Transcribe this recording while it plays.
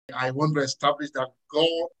I want to establish that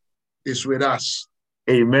God is with us.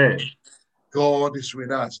 Amen. God is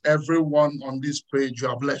with us. Everyone on this page, you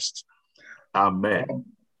are blessed. Amen.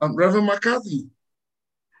 Reverend McCarthy,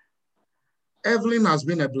 Evelyn has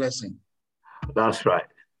been a blessing. That's right.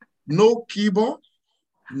 No keyboard,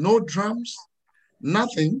 no drums,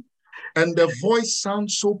 nothing. And the voice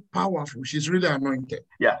sounds so powerful. She's really anointed.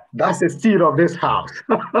 Yeah, that's the seed of this house.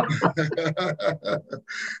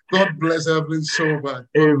 God bless Evelyn so much.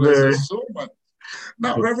 God bless her so much.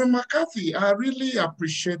 Now, Reverend McCarthy, I really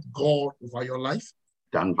appreciate God over your life.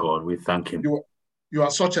 Thank God. We thank him. You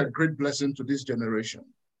are such a great blessing to this generation.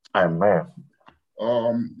 Amen.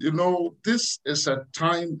 This is a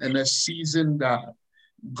time and a season that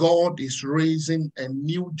God is raising a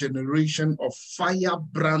new generation of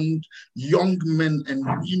firebrand young men and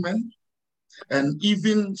women, and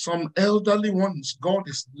even some elderly ones. God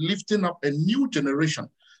is lifting up a new generation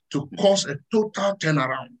to cause a total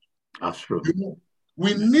turnaround. That's true.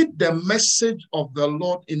 We need the message of the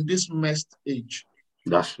Lord in this messed age.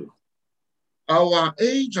 That's true. Our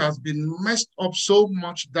age has been messed up so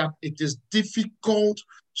much that it is difficult,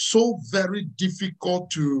 so very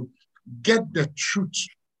difficult to get the truth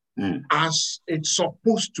as it's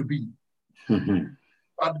supposed to be.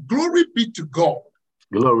 But glory be to God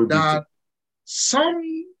that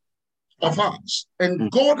some of us, and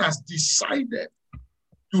God has decided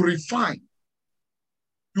to refine,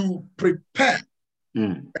 to prepare,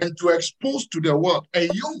 and to expose to the world a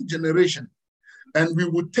young generation, and we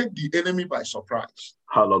will take the enemy by surprise.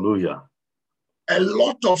 Hallelujah. A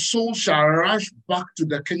lot of souls shall rush back to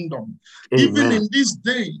the kingdom. Amen. Even in these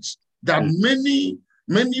days that many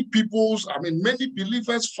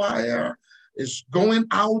believers' fire is going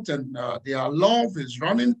out and their love is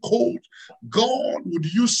running cold, God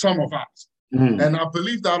would use some of us. And I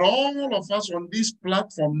believe that all of us on this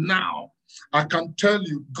platform now, I can tell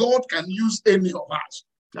you, God can use any of us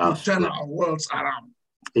to turn our worlds around.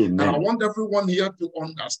 Amen. And I want everyone here to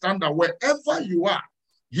understand that wherever you are,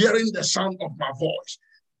 hearing the sound of my voice,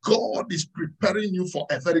 God is preparing you for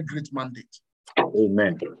a very great mandate.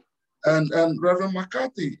 Amen. And Reverend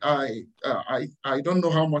McCarthy, I don't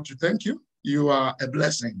know how much to thank you. You are a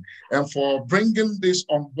blessing. And for bringing this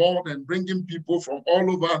on board and bringing people from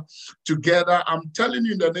all over together, I'm telling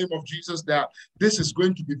you in the name of Jesus that this is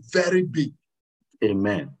going to be very big.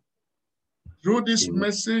 Amen. Through this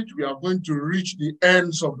message, we are going to reach the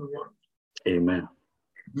ends of the world. Amen.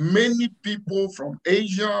 Many people from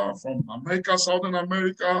Asia, from America, Southern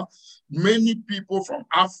America, many people from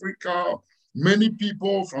Africa, many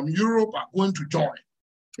people from Europe are going to join.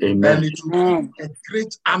 Amen. And it will be a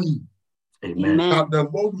great army. Amen. That the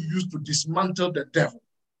Lord will use to dismantle the devil.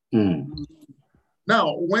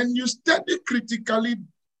 Now, when you study critically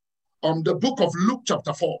on the book of Luke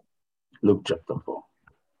chapter 4. Luke chapter 4.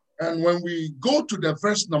 And when we go to the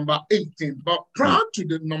verse number 18, but prior to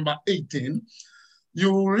the number 18,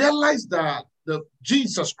 you realize that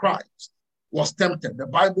Jesus Christ was tempted. The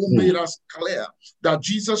Bible made us clear that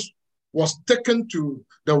Jesus was taken to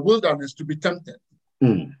the wilderness to be tempted.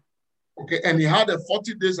 Okay, and he had a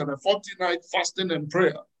 40 days and a 40 night fasting and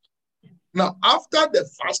prayer. Now, after the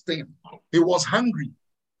fasting, he was hungry.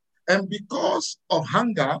 And because of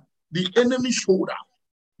hunger, the enemy showed up.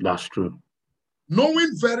 That's true.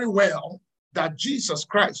 Knowing very well that Jesus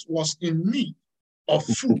Christ was in need of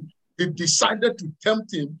food, he decided to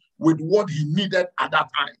tempt him with what he needed at that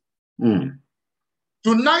time.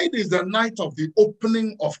 Tonight is the night of the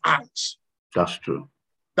opening of eyes. That's true.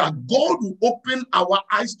 That God will open our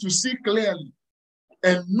eyes to see clearly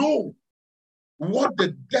and know what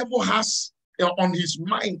the devil has on his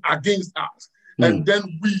mind against us. And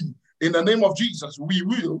then we, in the name of Jesus, we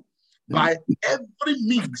will, by every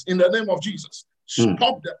means, in the name of Jesus,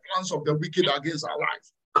 stop the plans of the wicked against our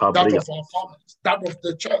life, that of our families, that of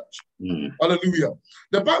the church. Hallelujah.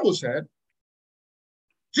 The Bible said,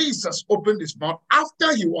 Jesus opened his mouth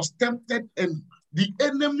after he was tempted and the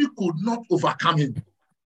enemy could not overcome him.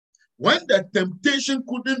 When the temptation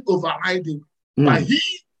couldn't override him, but he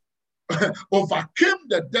overcame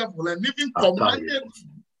the devil and even commanded him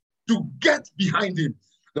to get behind him.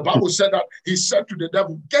 The Bible said that he said to the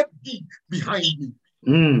devil, "Get thee behind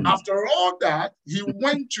me." After all that, he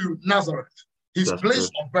went to Nazareth, his place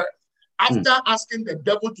of birth. After asking the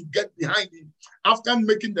devil to get behind him, after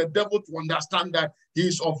making the devil to understand that he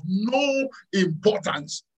is of no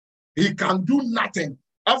importance, he can do nothing.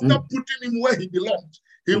 After putting him where he belonged,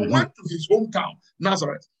 he went to his hometown,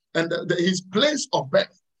 Nazareth, and his place of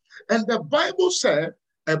birth. And the Bible said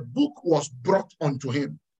a book was brought unto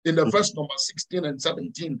him in the verse number 16 and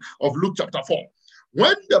 17 of Luke chapter 4.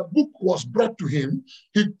 When the book was brought to him,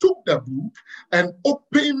 he took the book and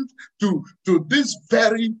opened to this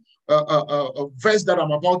very verse that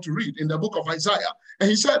I'm about to read in the book of Isaiah. And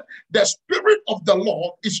he said, the Spirit of the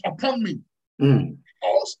Lord is upon me,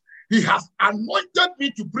 because he has anointed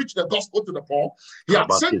me to preach the gospel to the poor. He has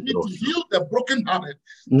sent me to heal the brokenhearted,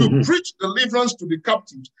 to preach deliverance to the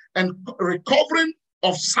captives, and recovering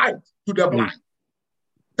of sight to the blind.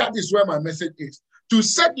 That is where my message is. To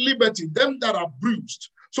set liberty them that are bruised.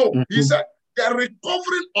 So he said, the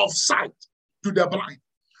recovering of sight to the blind.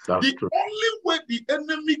 The only way the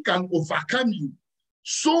enemy can overcome you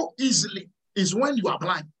so easily is when you are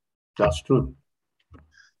blind. That's true.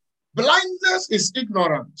 Blindness is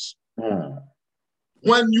ignorance.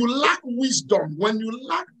 When you lack wisdom, when you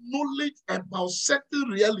lack knowledge about certain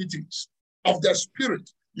realities of the spirit,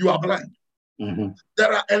 you are blind.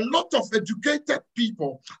 There are a lot of educated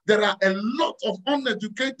people. There are a lot of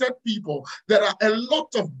uneducated people. There are a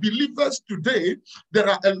lot of believers today. There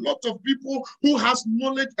are a lot of people who has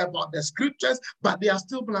knowledge about the scriptures, but they are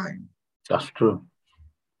still blind. That's true.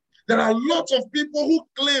 There are lots of people who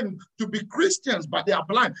claim to be Christians, but they are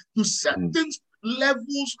blind to certain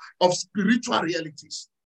levels of spiritual realities.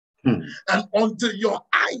 And until your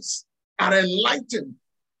eyes are enlightened,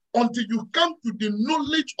 until you come to the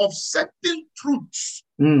knowledge of certain truths,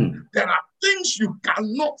 there are things you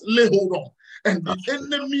cannot lay hold on, and the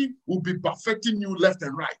enemy will be buffeting you left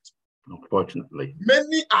and right. Unfortunately,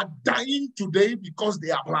 many are dying today because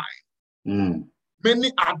they are blind.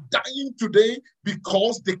 Many are dying today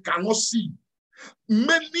because they cannot see.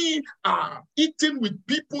 Many are eating with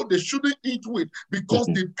people they shouldn't eat with because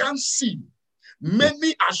they can't see.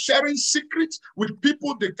 Many are sharing secrets with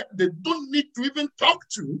people they don't need to even talk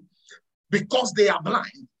to because they are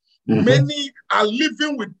blind. Many are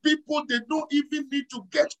living with people they don't even need to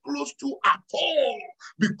get close to at all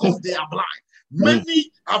because they are blind.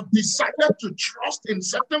 Many have decided to trust in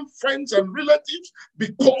certain friends and relatives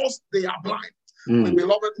because they are blind. My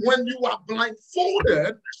beloved, when you are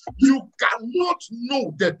blindfolded, you cannot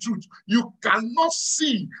know the truth. You cannot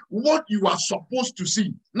see what you are supposed to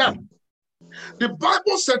see. Now, the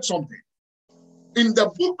Bible said something in the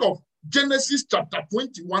book of Genesis chapter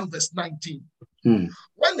 21, verse 19.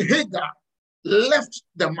 When Hagar left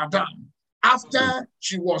the madam after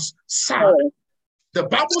she was sad, the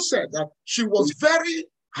Bible said that she was very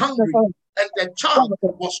hungry, and the child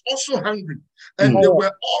was also hungry, and they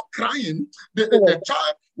were all crying. The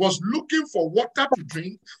child was looking for water to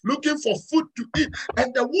drink, looking for food to eat,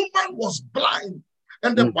 and the woman was blind.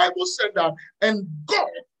 And the Bible said that, and God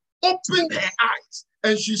opened her eyes,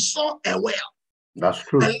 and she saw a well. That's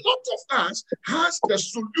true. A lot of us has the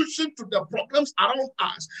solution to the problems around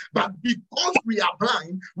us, but because we are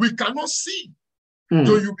blind, we cannot see.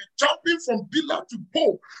 So you'll be jumping from pillar to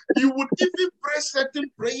pole. You would even pray certain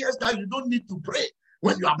prayers that you don't need to pray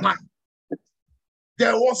when you are blind.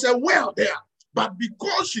 There was a well there, but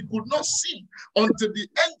because she could not see until the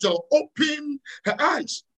angel opened her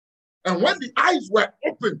eyes. And when the eyes were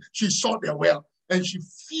open, she saw the well and she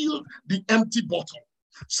filled the empty bottle.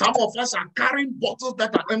 Some of us are carrying bottles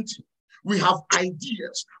that are empty. We have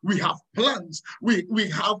ideas, we have plans, we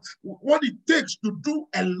have what it takes to do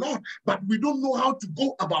a lot, but we don't know how to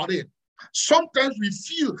go about it. Sometimes we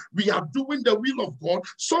feel we are doing the will of God.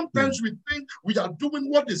 Sometimes we think we are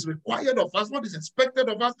doing what is required of us, what is expected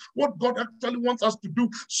of us, what God actually wants us to do.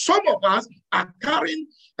 Some of us are carrying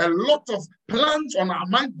a lot of plans on our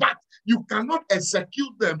mind, but you cannot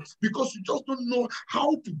execute them because you just don't know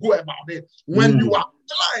how to go about it. When you are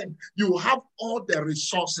blind, you have all the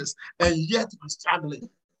resources and yet you're struggling.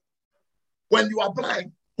 When you are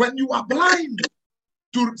blind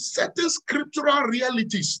to certain scriptural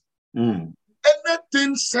realities,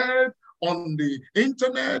 anything said on the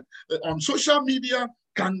internet, on social media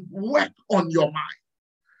can work on your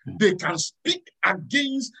mind. They can speak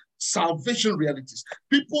against salvation realities.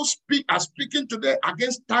 People are speaking today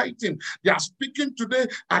against tithing. They are speaking today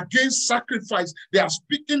against sacrifice. They are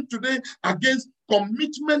speaking today against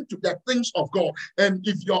commitment to the things of God. And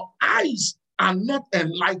if your eyes are not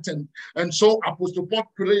enlightened, and so Apostle Paul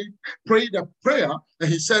prayed a prayer, and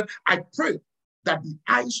he said, I pray that the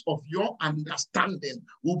eyes of your understanding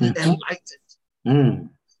will be enlightened.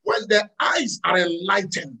 When the eyes are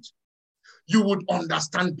enlightened, you would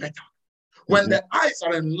understand better. When the eyes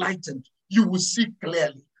are enlightened, you will see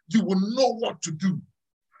clearly. You will know what to do.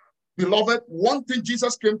 Beloved, one thing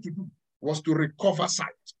Jesus came to do was to recover sight.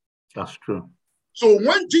 That's true. So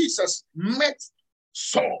when Jesus met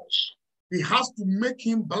Saul, he has to make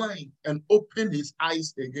him blind and open his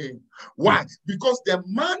eyes again. Why? Because the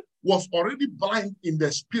man was already blind in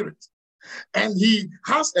the spirit. And he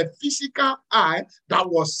has a physical eye that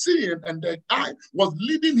was seeing, and the eye was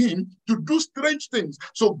leading him to do strange things.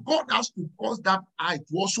 So God has to cause that eye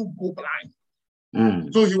to also go blind.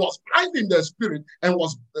 So he was blind in the spirit and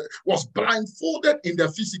was blindfolded in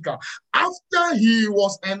the physical. After he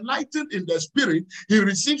was enlightened in the spirit, he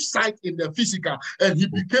received sight in the physical, and he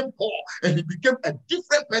became poor, and he became a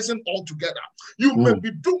different person altogether. You may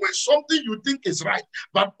be doing something you think is right,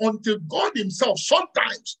 but until God himself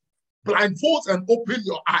sometimes blindfolds and open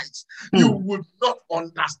your eyes, you would not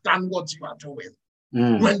understand what you are doing.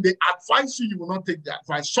 When they advise you, you will not take the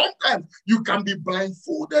advice. Sometimes you can be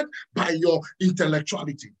blindfolded by your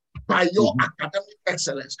intellectuality, by your academic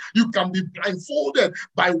excellence. You can be blindfolded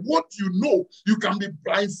by what you know. You can be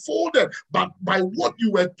blindfolded by what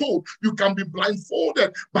you were told. You can be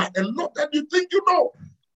blindfolded by a lot that you think you know.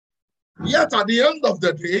 Yet at the end of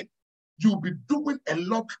the day, you'll be doing a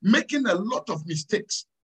lot, making a lot of mistakes,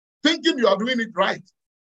 thinking you are doing it right.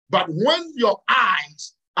 But when your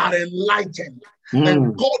eyes are enlightened,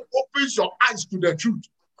 and God opens your eyes to the truth,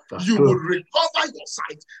 you will recover your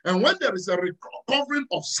sight. And when there is a recovering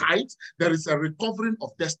of sight, there is a recovering of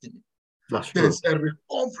destiny. There's a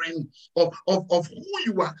recovering of who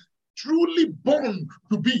you are truly born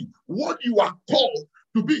to be, what you are called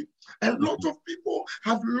to be. A lot of people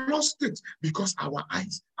have lost it because our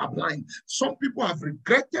eyes are blind. Some people have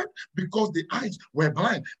regretted because the eyes were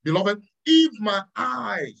blind. Beloved, if my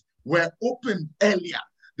eyes were opened earlier,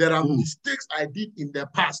 there are mistakes I did in the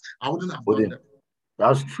past. I wouldn't have done them.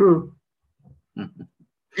 That's true.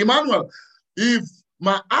 Emmanuel, if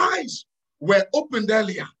my eyes were opened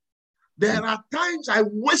earlier, there are times I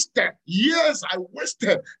wasted, years I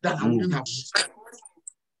wasted that I wouldn't have wasted.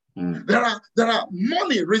 There are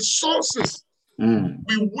money, resources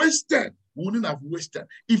we wasted, we wouldn't have wasted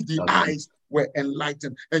if the eyes were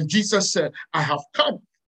enlightened. And Jesus said, I have come,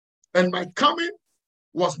 and my coming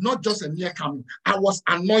was not just a mere coming. I was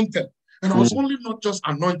anointed. And I was only not just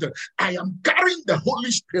anointed. I am carrying the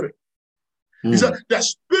Holy Spirit. He said, the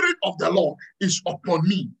Spirit of the Lord is upon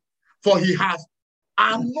me, for he has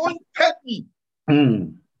anointed me.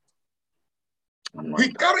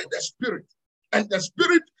 He carried the Spirit, and the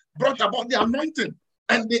Spirit brought about the anointing.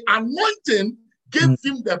 And the anointing gave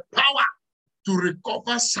him the power to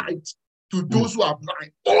recover sight to those who are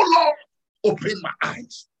blind. Oh Lord, open my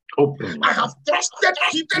eyes. I have trusted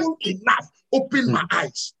people enough. Open my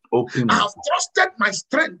eyes. I have trusted my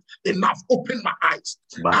strength enough. Open my eyes.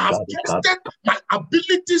 I have trusted my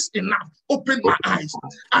abilities enough. Open my eyes.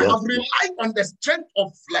 I have relied on the strength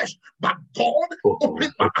of flesh, but God,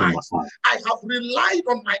 open my eyes. I have relied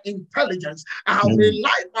on my intelligence. I have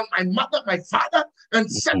relied on my mother, my father,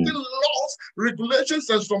 and certain laws, regulations,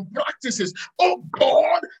 and some practices. Oh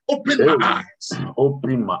God, open my eyes.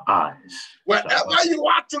 Open my eyes. Wherever you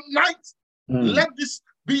are tonight, let this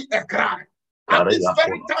be a cry. At this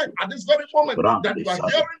very time, at this very moment that you are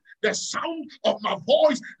hearing the sound of my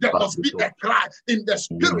voice, there must be a cry in the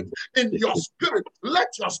spirit, in your spirit. Let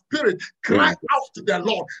your spirit cry out to the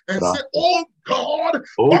Lord and say, oh God,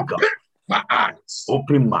 open my eyes.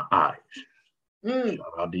 Open my eyes.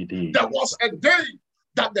 There was a day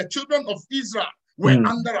that the children of Israel were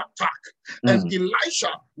under attack, and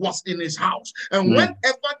Elisha was in his house. And whenever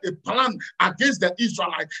they planned against the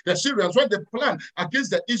Israelites, the Syrians, when they planned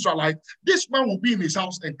against the Israelites, this man will be in his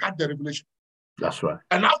house and catch the revelation. That's right.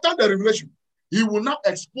 And after the revelation, he will now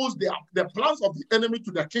expose the plans of the enemy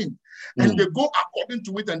to the king. And they go according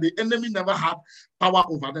to it, and the enemy never had power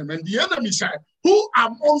over them. And the enemy said, who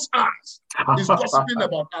amongst us is gossiping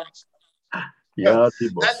about us? Yeah,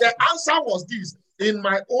 and the answer was this, in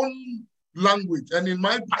my own language and in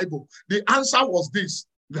my Bible, the answer was this,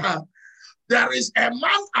 that there is a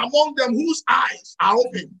man among them whose eyes are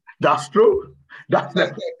open. That's true. That's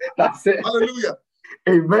it. That's it. Hallelujah.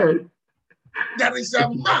 Amen. There is a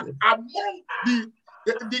man among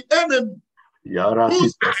the enemy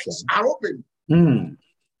whose eyes are open.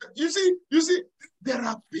 You see, there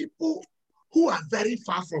are people who are very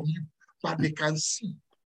far from you, but they can see.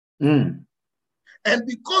 And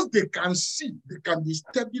because they can see, they can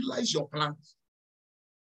destabilize your plans.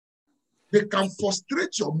 They can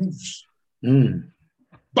frustrate your moves.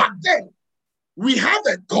 But then we have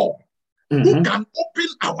a God who can open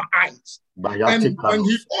our eyes. And when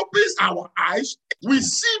he opens our eyes, we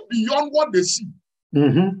see beyond what they see.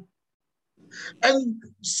 And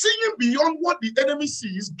seeing beyond what the enemy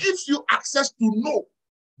sees gives you access to know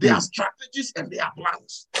their strategies and their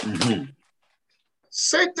plans.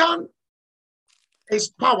 Satan is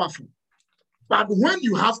powerful, but when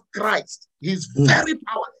you have Christ, he's very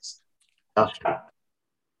powerless. That's right.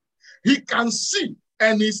 He can see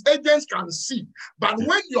and his agents can see. But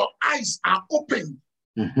when your eyes are open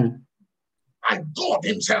by God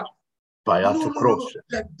himself, no.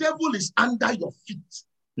 The devil is under your feet.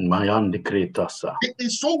 He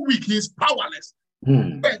is so weak, he is powerless.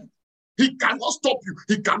 He cannot stop you,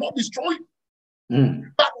 he cannot destroy you.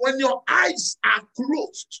 But when your eyes are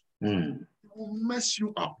closed, it will mess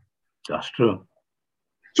you up. That's true.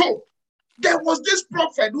 So there was this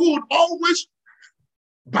prophet who would always,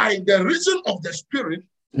 by the reason of the Spirit,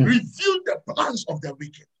 reveal the plans of the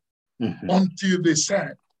wicked until they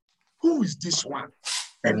said, who is this one?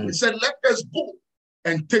 And he said, let us go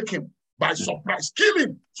and take him by surprise, kill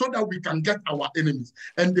him so that we can get our enemies.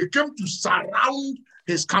 And they came to surround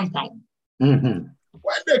his compound.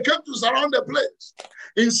 When they came to surround the place,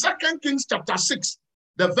 in 2 Kings chapter 6,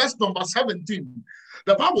 the verse number 17,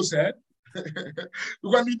 the Bible said,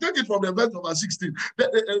 when you take it from the verse number 16,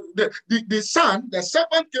 the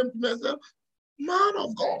servant came to me and said, man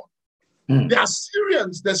of God, the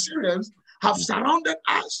Syrians have surrounded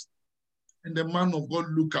us. And the man of God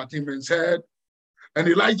looked at him and said, and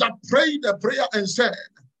Elijah prayed a prayer and said,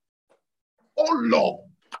 oh Lord,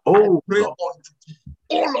 I pray unto thee.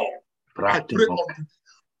 Oh Lord, I pray unto thee.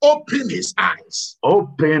 Open his eyes.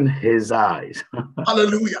 Open his eyes.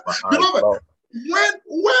 Hallelujah. Beloved,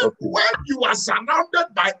 when you are surrounded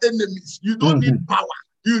by enemies, you don't need power.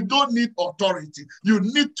 You don't need authority. You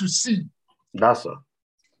need to see. That's all.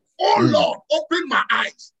 Oh Lord, open my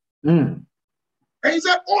eyes. And he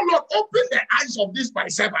said, oh Lord, open the eyes of this my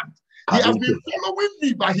servant. He has been following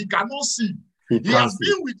me, but he cannot see. He has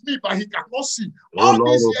been with me, but he cannot see. All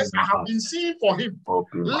these years I have been seeing for him.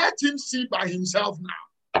 Let him see by himself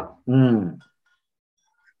now.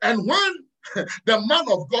 And when the man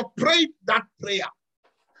of God prayed that prayer,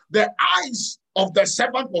 the eyes of the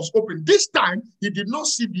servant was open. This time, he did not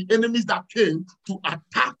see the enemies that came to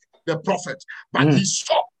attack the prophet, but he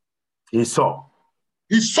saw. He saw.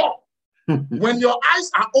 He saw. When your eyes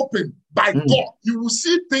are open by God, you will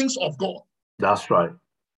see things of God. That's right.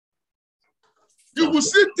 You will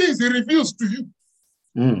see things he reveals to you.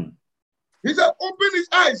 He said, open his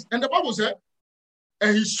eyes. And the Bible said,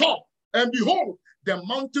 and he saw, and behold, the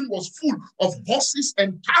mountain was full of horses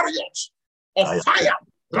and chariots of fire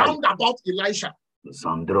round about Elisha.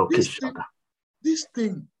 This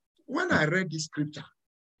thing, when I read this scripture,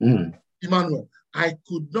 Emmanuel, I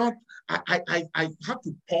could not, I had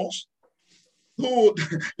to pause. So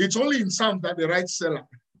it's only in Psalms that they write seller.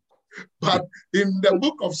 But in the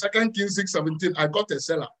book of 2 Kings 6:17, I got a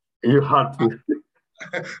seller. You had to.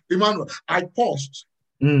 Emmanuel, I paused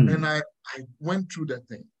and I went through the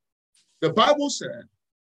thing. The Bible said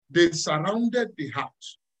they surrounded the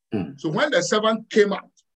house. So when the servant came out,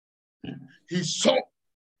 he saw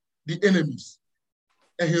the enemies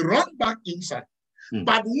and he ran back inside.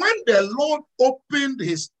 But when the Lord opened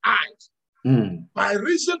his eyes, by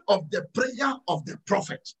reason of the prayer of the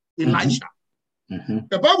prophet Elisha,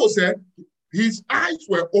 the Bible said his eyes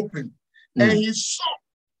were open and he saw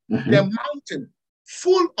the mountain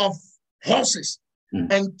full of horses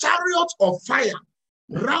and chariots of fire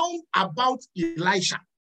round about Elisha.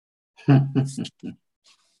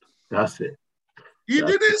 That's it. He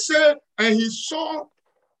didn't say, and he saw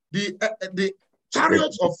the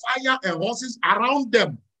chariots of fire and horses around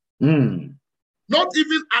them. Not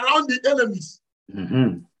even around the enemies.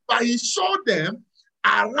 But he saw them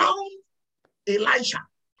around Elisha.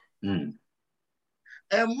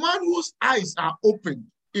 A man whose eyes are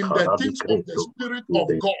open in the things of the Spirit of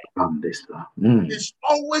God is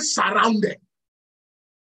always surrounded.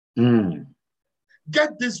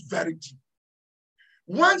 Get this verity.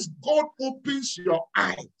 Once God opens your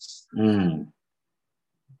eyes,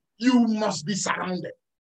 you must be surrounded.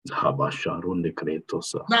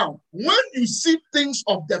 Now, when you see things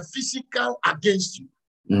of the physical against you,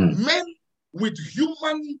 men with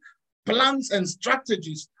human plans and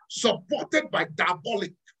strategies supported by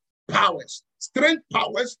diabolic powers, strange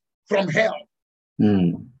powers from hell,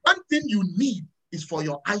 one thing you need is for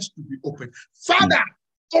your eyes to be open. Father,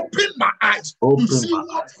 open my eyes to see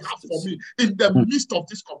what you have for me in the midst of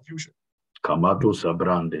this confusion.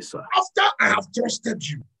 After I have trusted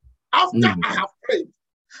you, after I have prayed,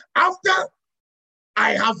 after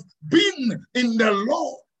I have been in the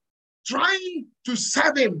Lord, trying to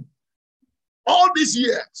serve him all these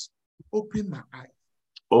years, open my eyes.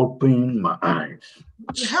 Open my eyes.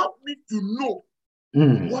 Help me to know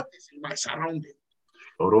what is in my surrounding.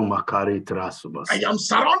 I am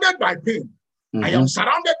surrounded by pain. I am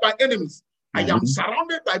surrounded by enemies. I am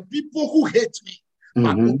surrounded by people who hate me.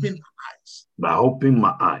 But open my eyes. But open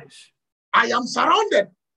my eyes. I am surrounded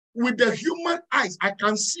with the human eyes. I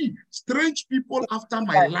can see strange people after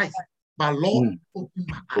my life. But Lord, open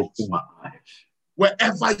my eyes. Open my eyes.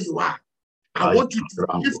 Wherever you are, I want you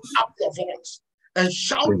to lift up your voice and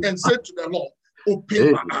shout and say to the Lord,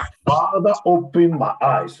 open my eyes. Father, open my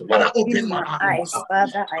eyes. Father, open my eyes.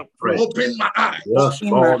 Father, I pray. Open my eyes. Yes,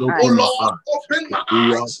 Lord, Lord, Oh Lord, open my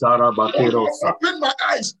eyes. Oh Lord, open my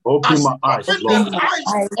eyes. Open my eyes, Open Lord. the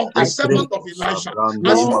eyes of the servant of Elisha.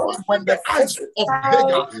 As you open the eyes of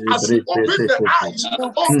Hagar. As you open the eyes, oh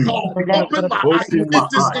God, open my eyes. It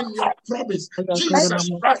is in your promise. Jesus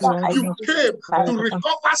Christ, you came to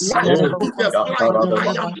recover sight to the blind. I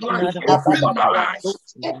am blind. Open my eyes.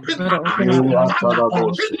 Open my eyes. Father, open my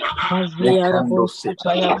eyes.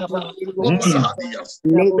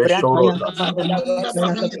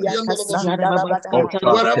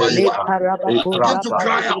 Wherever you are, begin to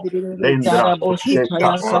cry out. Wherever you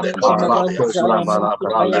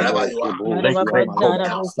are,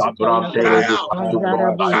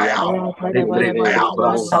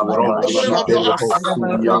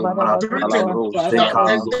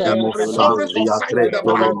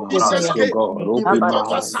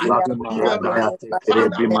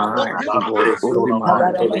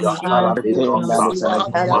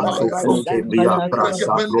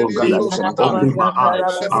 Open my eyes,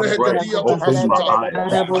 I pray. Open my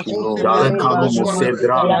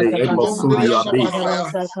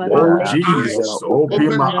eyes. Oh Jesus,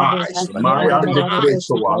 open my eyes.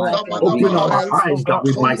 Open our eyes that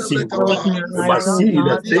we might see. We might see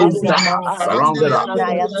the things that have surrounded us,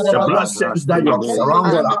 the blessings that you have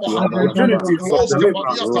surrounded us, opportunities of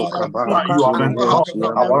deliverance that you have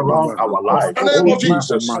encountered around our lives. Oh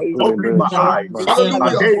Jesus, open my eyes.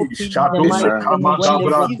 Hallelujah.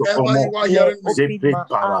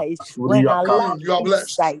 When I lack You are blessed.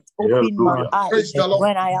 insight, open my eyes. Praise the Lord.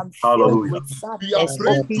 When I am filled with We are sadness,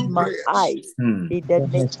 praying two open my prayers. eyes. In the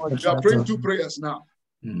name of We are praying two prayers now.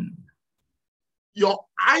 Your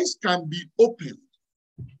eyes can be opened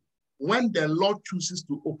when the Lord chooses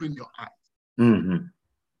to open your eyes.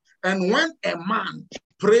 And when a man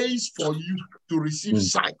prays for you to receive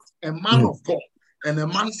sight, a man of God and a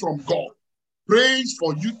man from God prays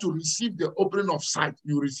for you to receive the opening of sight,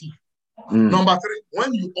 you receive. Number 3,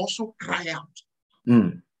 when you also cry out,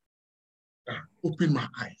 open my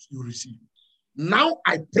eyes, you receive. Now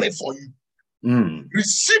I pray for you.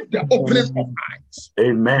 Receive the opening of eyes.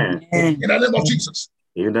 Amen. In the name of Jesus.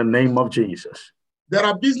 In the name of Jesus. There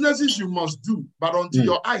are businesses you must do, but until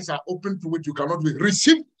your eyes are open to it, you cannot do it.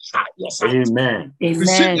 Receive your sight. Amen.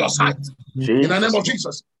 Receive your sight. Jesus. In the name of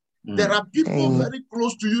Jesus. There are people very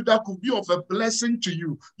close to you that could be of a blessing to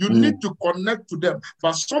you. You need to connect to them,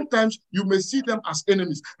 but sometimes you may see them as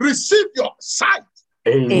enemies. Receive your sight.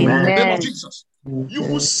 Amen. In the name of Jesus. You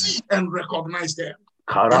will see and recognize them.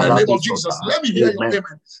 In the name of Jesus, let me hear your amen.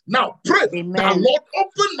 Now pray that Lord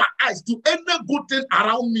open my eyes to any good thing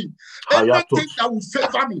around me, anything that will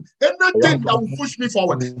favor me, anything that will push me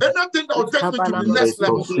forward, anything that will take me to the next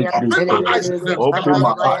level. Open my eyes to them. Open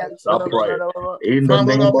my eyes, I pray. In the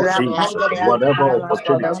name of Jesus, whatever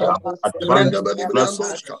opportunity,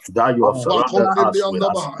 advantage, that you have surrounded us with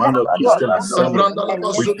as man of Christian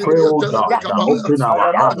we pray, oh God, that open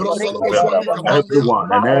our eyes to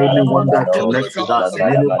everyone and anyone that connects with us.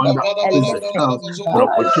 Anyone that is a chance, an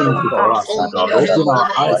opportunity for us, oh God, open our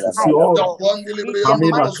eyes to see all.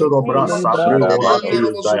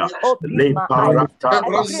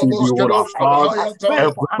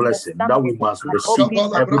 Every blessing that we must receive,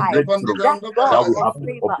 every breakthrough that we have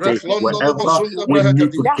to obtain, wherever we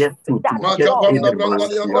need to get to get in the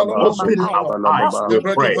blessing. Open our eyes, we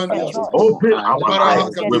pray. Open our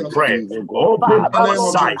eyes, we pray. Open our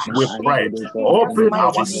sight, we pray. Open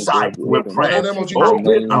our sight, we pray.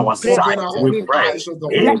 Open our sight, we pray.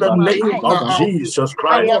 In the name of Jesus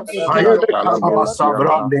Christ.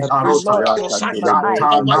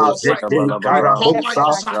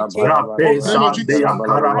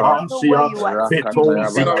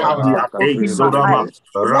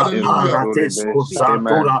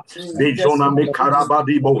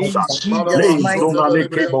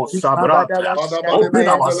 Open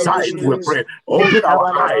our sight, we pray. Open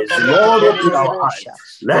our eyes, Lord, open our eyes.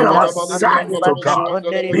 Let our sight, to God,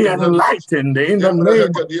 be enlightened in the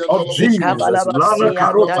name of Jesus.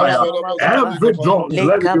 Every dawn,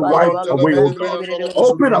 let it be wiped away, O God.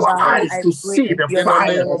 Open our eyes to see the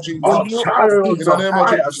fire of chariots of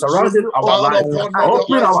fire surrounding our lives.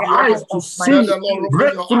 Open our eyes to see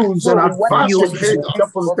breakthroughs and advantages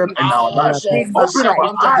deposited in our lives. Open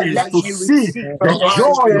our eyes to see the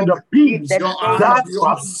joy and the peace that you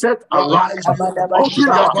have set alive. Open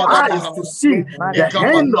our eyes to see the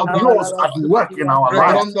hand of yours at work in our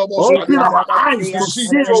lives. Open our eyes to see,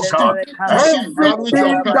 oh God,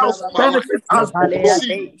 everything that will benefit us the most,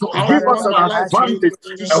 to give us an advantage,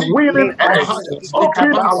 a winning edge.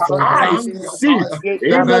 Open our eyes to see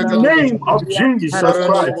in the name of Jesus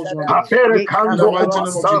Christ. In the mighty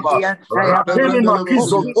name of Jesus. Rapini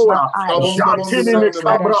Makizotora, Jatini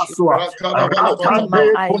Mixabrasua, Ratande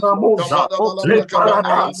Kunamuza, Le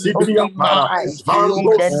Parada, Sibria Para,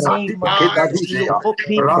 Vando Sati Kedadusha,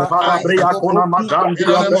 Raparabria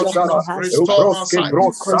Kunamagandria Bosara, Eubroske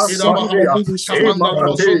Brosa Sandia,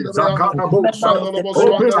 Emarate, Zakanabosa.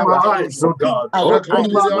 Open my eyes, oh God, open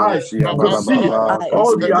my eyes to see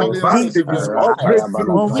all the advantages, all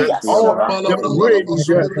breakthroughs, all the ways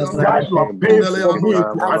that you have paid for me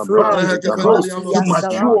to advance, to grow, to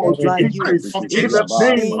mature, to increase. In the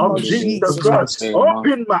name of Jesus Christ,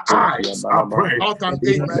 open my eyes, I pray.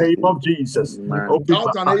 In the name of Jesus, open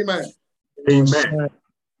my eyes. Amen.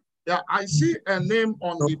 Yeah, I see a name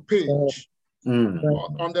on the page.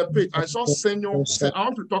 On the page, I saw Senor. I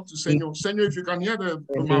want to talk to Senor. Senor, if you can hear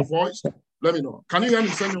my voice, let me know. Can you hear me,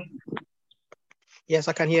 Senor? Yes,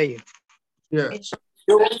 I can hear you. Yes.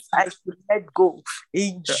 I should let go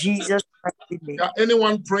in Jesus' name. Yeah,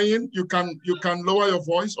 anyone praying, you can lower your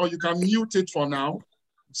voice or you can mute it for now.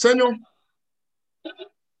 Senor.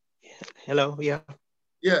 Hello. Yeah.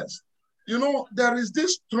 Yes. You know, there is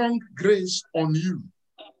this strong grace on you.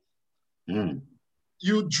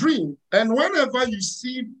 You dream, and whenever you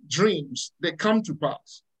see dreams, they come to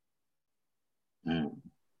pass.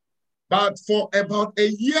 But for about a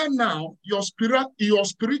year now, your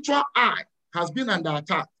spiritual eye has been under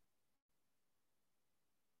attack.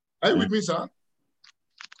 Are you with me, sir?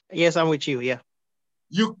 Yes, I'm with you. Yeah.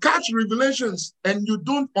 You catch revelations and you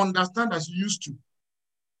don't understand as you used to.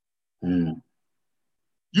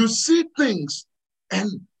 You see things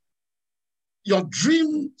and your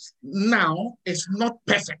dream now is not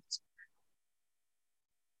perfect.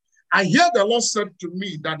 I hear the Lord said to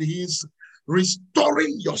me that He is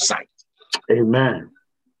restoring your sight. Amen.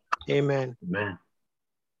 Amen. Amen.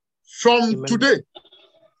 From today,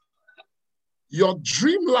 your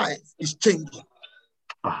dream life is changing.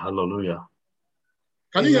 Hallelujah.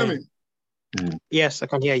 Can you hear me? Yes, I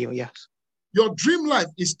can hear you. Yes. Your dream life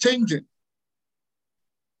is changing.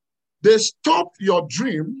 They stop your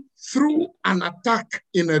dream through an attack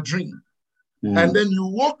in a dream. And then you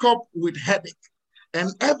woke up with headache.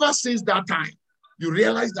 And ever since that time, you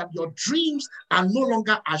realize that your dreams are no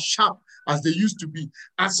longer as sharp as they used to be.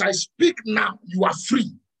 As I speak now, you are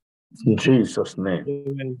free. In Jesus' name.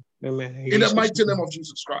 Amen. Amen. In the mighty name of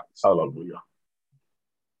Jesus Christ. Hallelujah.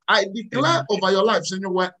 I declare over your life,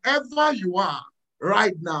 Senor, wherever you are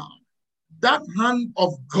right now, that hand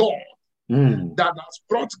of God that has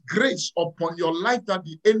brought grace upon your life that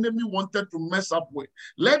the enemy wanted to mess up with.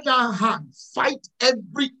 Let that hand fight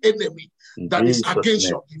every enemy that is against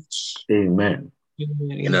your gifts. Amen.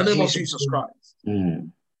 In the name of Jesus Christ.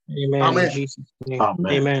 Amen. Amen. In Jesus' name.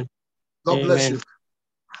 Amen. Amen. God bless you.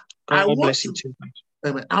 God bless you too.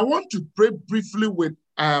 Amen. I want to pray briefly with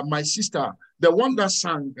my sister, the one that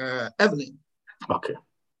sang, Evelyn. Okay.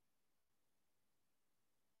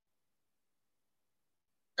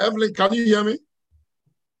 Evelyn, can you hear me?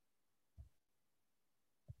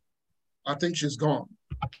 I think she's gone.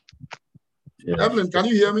 Yes. Evelyn, can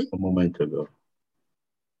you hear me? A moment ago.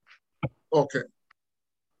 Okay.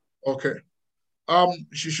 Okay.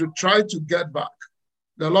 She should try to get back.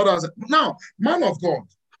 The Lord has now, man of God.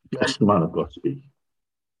 Yes, man of God, speak.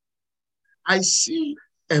 I see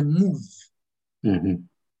a move.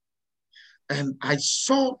 And I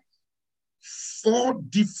saw 4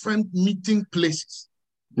 different meeting places.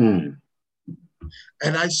 And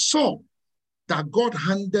I saw that God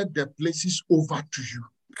handed the places over to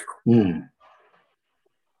you.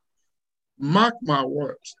 Mark my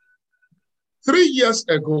words. 3 years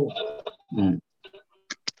ago,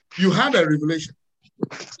 you had a revelation.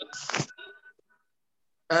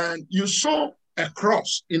 And you saw a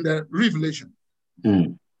cross in the revelation.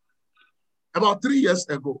 About 3 years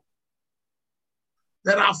ago.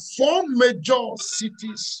 There are 4 major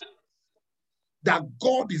cities that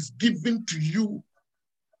God is giving to you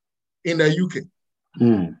in the UK.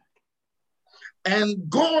 And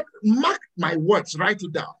God, mark my words, write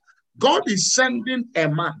it down. God is sending a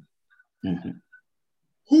man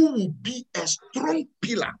who will be a strong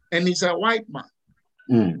pillar, and he's a white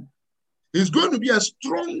man. He's going to be a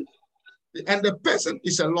strong, and the person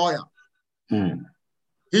is a lawyer.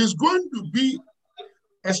 He's going to be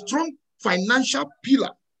a strong financial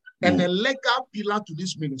pillar and a legal pillar to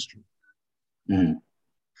this ministry.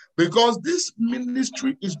 Because this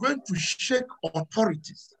ministry is going to shake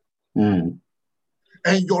authorities.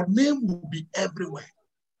 and your name will be everywhere.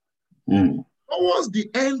 Towards the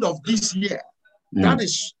end of this year, that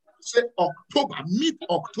is, say, October,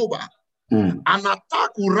 mid-October, an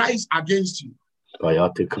attack will rise against you.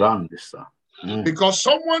 Because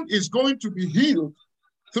someone is going to be healed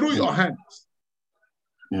through your hands.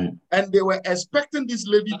 And they were expecting this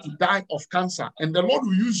lady to die of cancer, and the Lord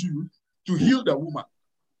will use you to heal the woman.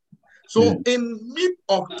 So in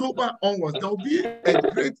mid-October onwards, there will be a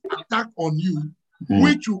great attack on you,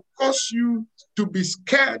 which will cause you to be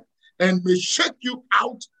scared and may shake you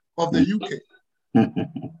out of the UK.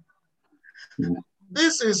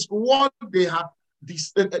 This is what they have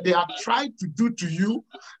tried to do to you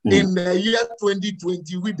in the year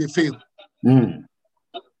 2020, which they failed.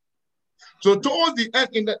 So towards the end,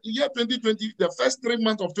 in the year 2020, the first 3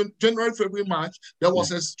 months of January, February, March, there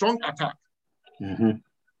was a strong attack.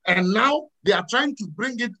 And now they are trying to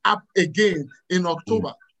bring it up again in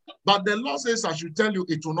October. But the Lord says, I should tell you,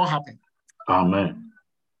 it will not happen. Amen.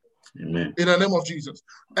 Amen. In the name of Jesus.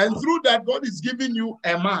 And through that, God is giving you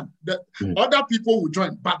a man that other people will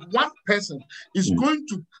join. But one person is going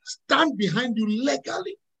to stand behind you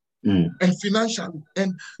legally and financially.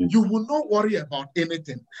 And you will not worry about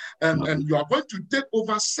anything. And you are going to take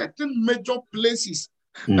over certain major places.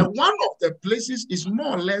 And one of the places is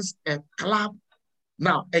more or less a club.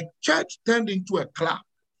 Now, a church turned into a club.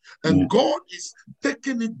 And God is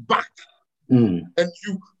taking it back. And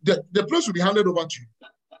the place will be handed over to you.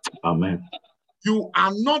 Amen. You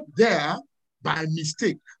are not there by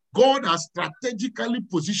mistake. God has strategically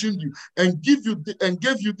positioned you and gave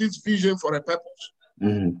you this vision for a purpose.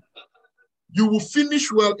 You will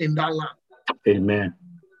finish well in that land. Amen.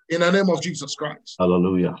 In the name of Jesus Christ.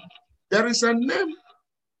 Hallelujah. There is a name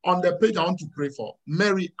on the page I want to pray for.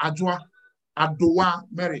 Mary Adowa.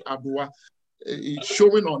 Mary Adowa. It's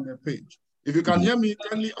showing on the page. If you can hear me,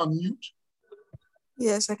 kindly unmute.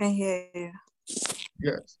 Yes, I can hear you.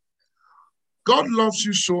 Yes. God loves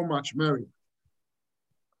you so much, Mary.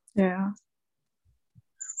 Yeah.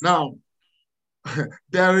 Now,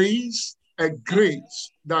 there is a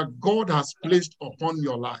grace that God has placed upon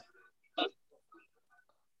your life.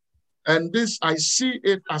 And this, I see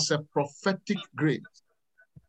it as a prophetic grace.